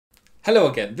Hello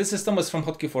again, this is Thomas from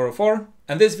Hotkey404,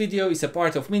 and this video is a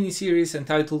part of mini-series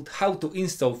entitled How to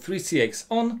install 3CX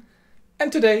on,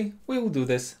 and today we will do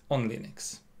this on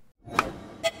Linux.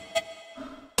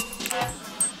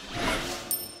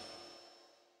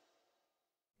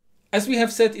 As we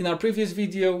have said in our previous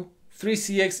video,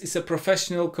 3CX is a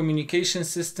professional communication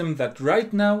system that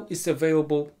right now is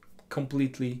available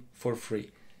completely for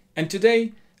free. And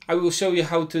today I will show you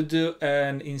how to do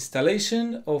an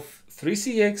installation of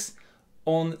 3CX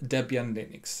on Debian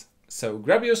Linux. So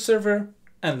grab your server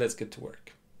and let's get to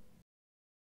work.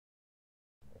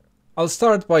 I'll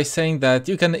start by saying that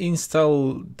you can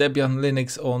install Debian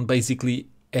Linux on basically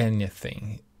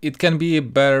anything. It can be a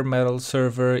bare metal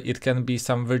server, it can be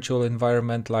some virtual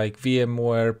environment like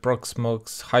VMware,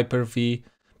 Proxmox, Hyper-V,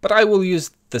 but I will use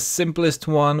the simplest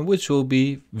one, which will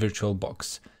be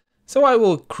VirtualBox. So I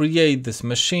will create this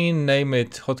machine, name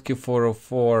it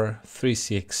Hotkey404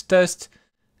 3CX test,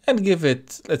 and give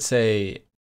it, let's say,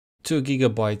 2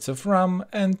 GB of RAM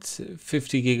and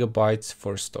 50 GB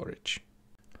for storage.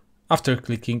 After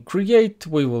clicking create,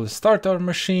 we will start our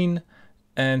machine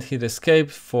and hit escape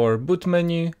for boot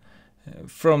menu.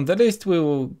 From the list we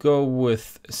will go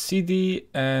with CD,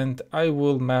 and I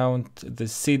will mount the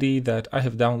CD that I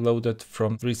have downloaded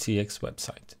from 3CX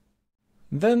website.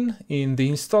 Then in the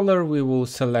installer we will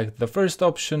select the first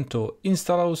option to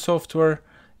install our software,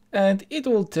 and it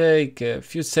will take a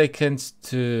few seconds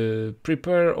to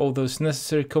prepare all those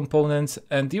necessary components,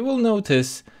 and you will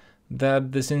notice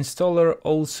that this installer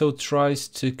also tries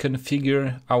to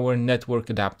configure our network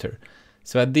adapter.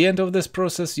 So at the end of this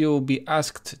process you will be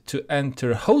asked to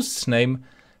enter host's name.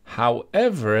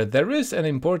 However, there is an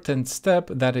important step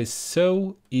that is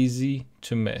so easy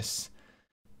to miss.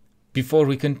 Before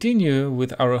we continue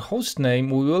with our host name,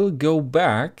 we will go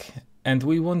back and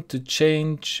we want to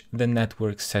change the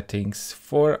network settings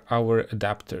for our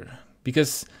adapter,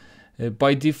 because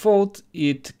by default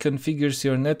it configures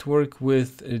your network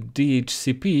with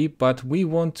DHCP, but we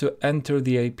want to enter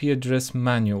the IP address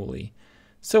manually.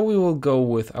 So we will go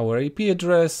with our IP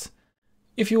address.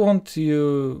 If you want,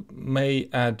 you may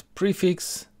add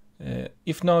prefix.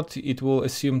 If not, it will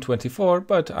assume 24,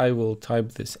 but I will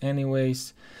type this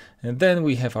anyways. And then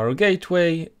we have our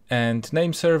gateway and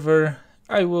name server.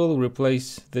 I will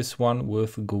replace this one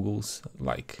with Google's,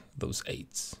 like those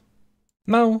 8s.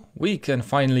 Now we can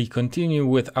finally continue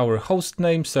with our host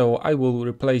name, so I will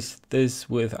replace this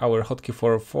with our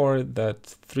Hotkey404, that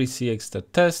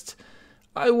 3cx.test.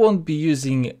 I won't be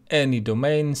using any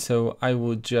domain, so I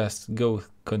will just go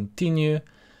continue.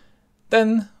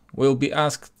 Then we'll be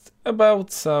asked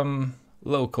about some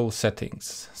local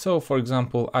settings. So for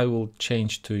example, I will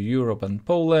change to Europe and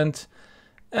Poland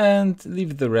and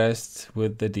leave the rest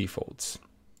with the defaults.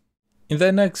 In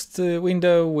the next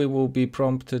window, we will be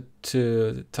prompted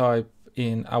to type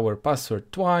in our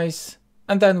password twice,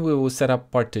 and then we will set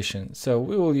up partition. So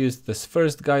we will use this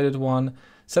first guided one,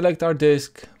 select our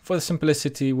disk. For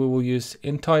simplicity, we will use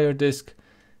entire disk,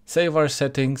 save our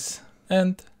settings,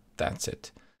 and that's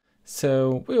it.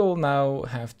 So we will now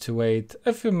have to wait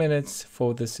a few minutes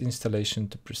for this installation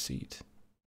to proceed.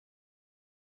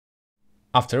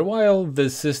 After a while, the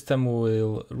system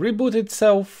will reboot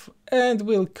itself and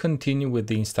we'll continue with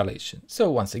the installation.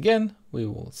 So once again, we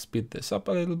will speed this up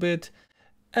a little bit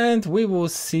and we will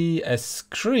see a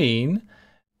screen.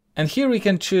 And here we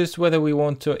can choose whether we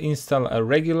want to install a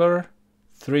regular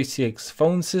 3CX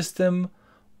phone system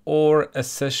or a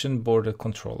session border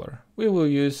controller. We will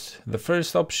use the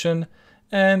first option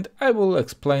and I will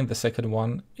explain the second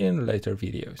one in later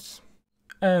videos.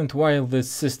 And while this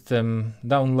system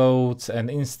downloads and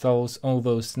installs all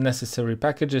those necessary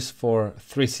packages for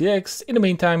 3CX, in the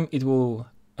meantime, it will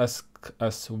ask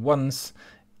us once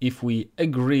if we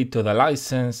agree to the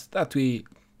license that we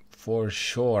for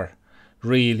sure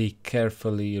really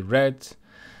carefully read.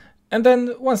 And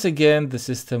then once again, the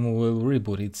system will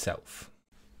reboot itself.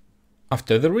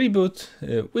 After the reboot,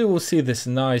 we will see this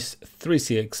nice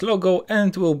 3CX logo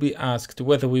and we'll be asked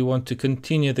whether we want to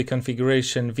continue the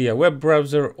configuration via web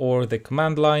browser or the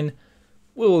command line.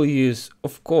 We will use,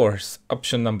 of course,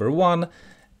 option number 1,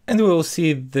 and we will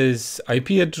see this IP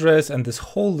address and this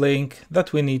whole link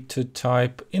that we need to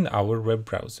type in our web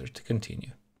browser to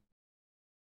continue.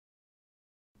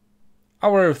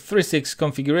 Our 3CX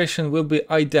configuration will be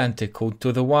identical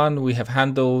to the one we have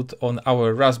handled on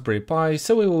our Raspberry Pi,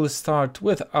 so we will start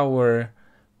with our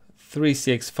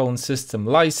 3CX phone system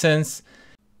license.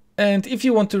 And if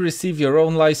you want to receive your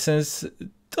own license,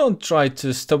 don't try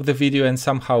to stop the video and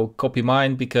somehow copy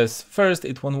mine, because first,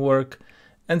 it won't work,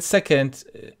 and second,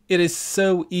 it is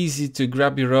so easy to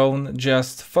grab your own.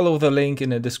 Just follow the link in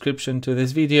the description to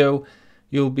this video.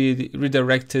 you'll be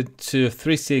redirected to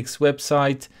 3CX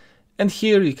website, and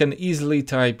here you can easily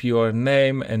type your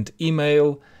name and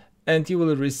email, and you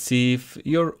will receive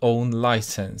your own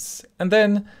license. And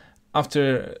then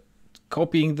after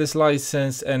copying this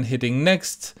license and hitting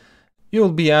next, you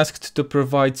will be asked to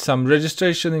provide some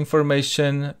registration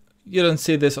information. You don't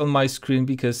see this on my screen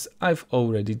because I've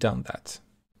already done that.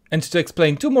 And to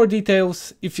explain two more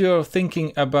details, if you're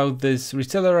thinking about this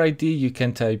reseller ID, you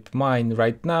can type mine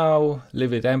right now,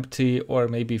 leave it empty, or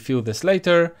maybe fill this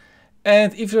later.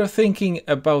 And if you're thinking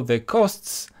about the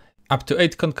costs, up to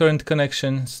 8 concurrent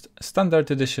connections, standard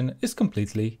edition is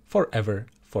completely forever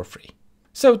for free.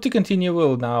 So to continue,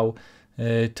 we'll now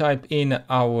type in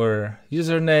our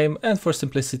username, and for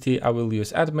simplicity, I will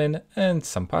use admin and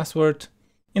some password.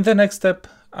 In the next step,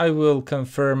 I will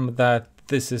confirm that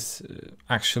this is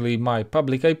actually my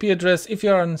public IP address. If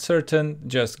you are uncertain,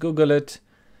 just Google it.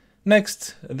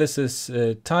 Next, this is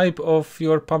type of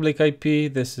your public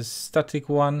IP. This is static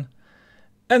one.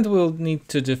 And we'll need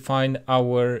to define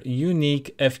our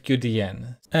unique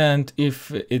FQDN. And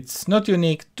if it's not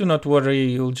unique, do not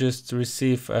worry, you'll just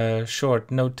receive a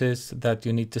short notice that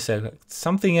you need to select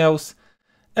something else.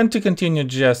 And to continue,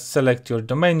 just select your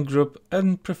domain group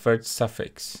and preferred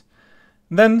suffix.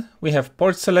 Then we have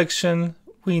port selection.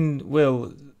 We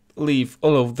will leave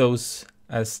all of those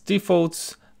as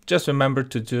defaults. Just remember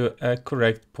to do a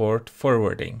correct port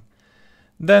forwarding.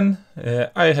 Then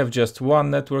I have just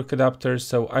one network adapter,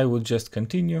 so I will just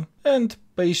continue and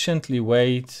patiently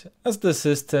wait as the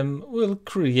system will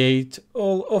create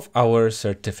all of our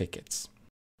certificates.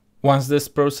 Once this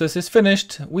process is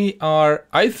finished, we are,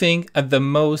 I think, at the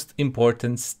most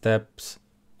important steps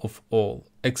of all,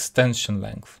 extension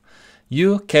length.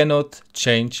 You cannot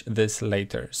change this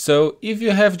later. So if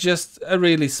you have just a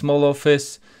really small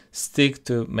office, stick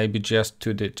to maybe just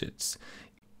 2 digits.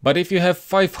 But if you have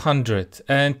 500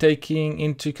 and taking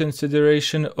into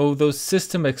consideration all those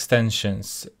system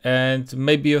extensions, and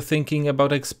maybe you're thinking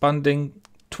about expanding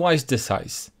twice the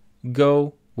size,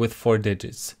 go with 4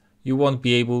 digits. You won't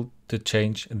be able to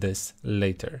change this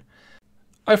later.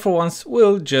 I for once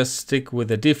will just stick with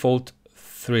the default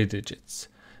 3 digits.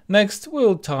 Next,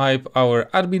 we'll type our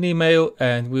admin email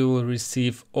and we will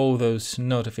receive all those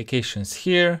notifications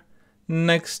here.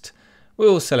 Next, we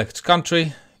will select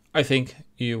country. I think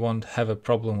you won't have a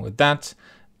problem with that.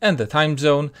 And the time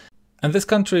zone. And this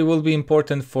country will be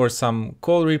important for some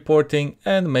call reporting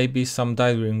and maybe some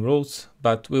dialing rules,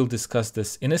 but we'll discuss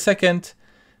this in a second.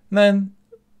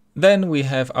 Then we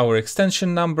have our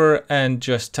extension number and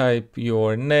just type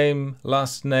your name,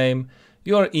 last name,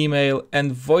 your email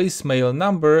and voicemail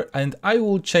number, and I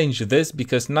will change this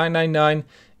because 999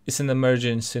 is an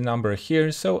emergency number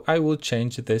here, so I will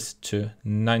change this to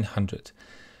 900.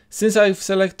 Since I've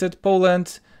selected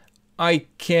Poland, I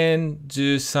can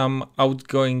do some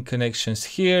outgoing connections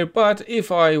here, but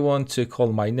if I want to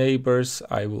call my neighbors,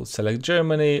 I will select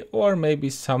Germany or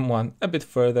maybe someone a bit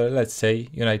further, let's say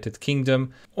United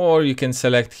Kingdom, or you can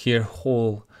select here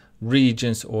whole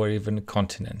regions or even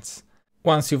continents.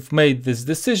 Once you've made this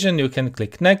decision, you can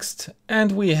click next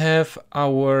and we have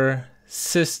our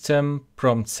system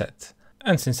prompt set.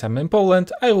 And since I'm in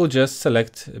Poland, I will just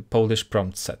select Polish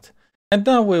prompt set. And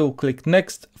now we'll click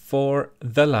next for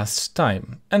the last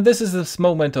time. And this is this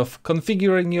moment of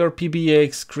configuring your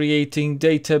PBX, creating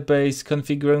database,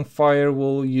 configuring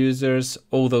firewall users,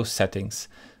 all those settings.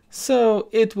 So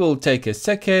it will take a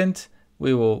second.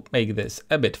 We will make this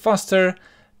a bit faster.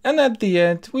 And at the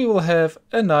end, we will have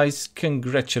a nice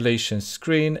congratulations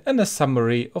screen and a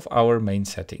summary of our main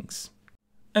settings.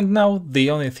 And now the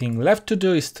only thing left to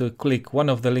do is to click one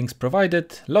of the links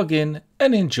provided, log in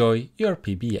and enjoy your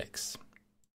PBX.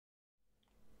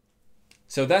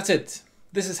 So that's it.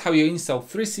 This is how you install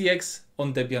 3CX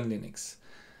on Debian Linux.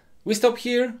 We stop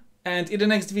here, and in the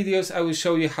next videos I will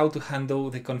show you how to handle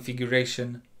the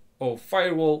configuration of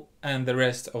firewall and the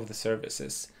rest of the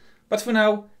services. But for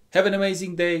now, have an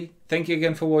amazing day, thank you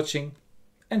again for watching,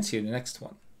 and see you in the next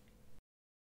one.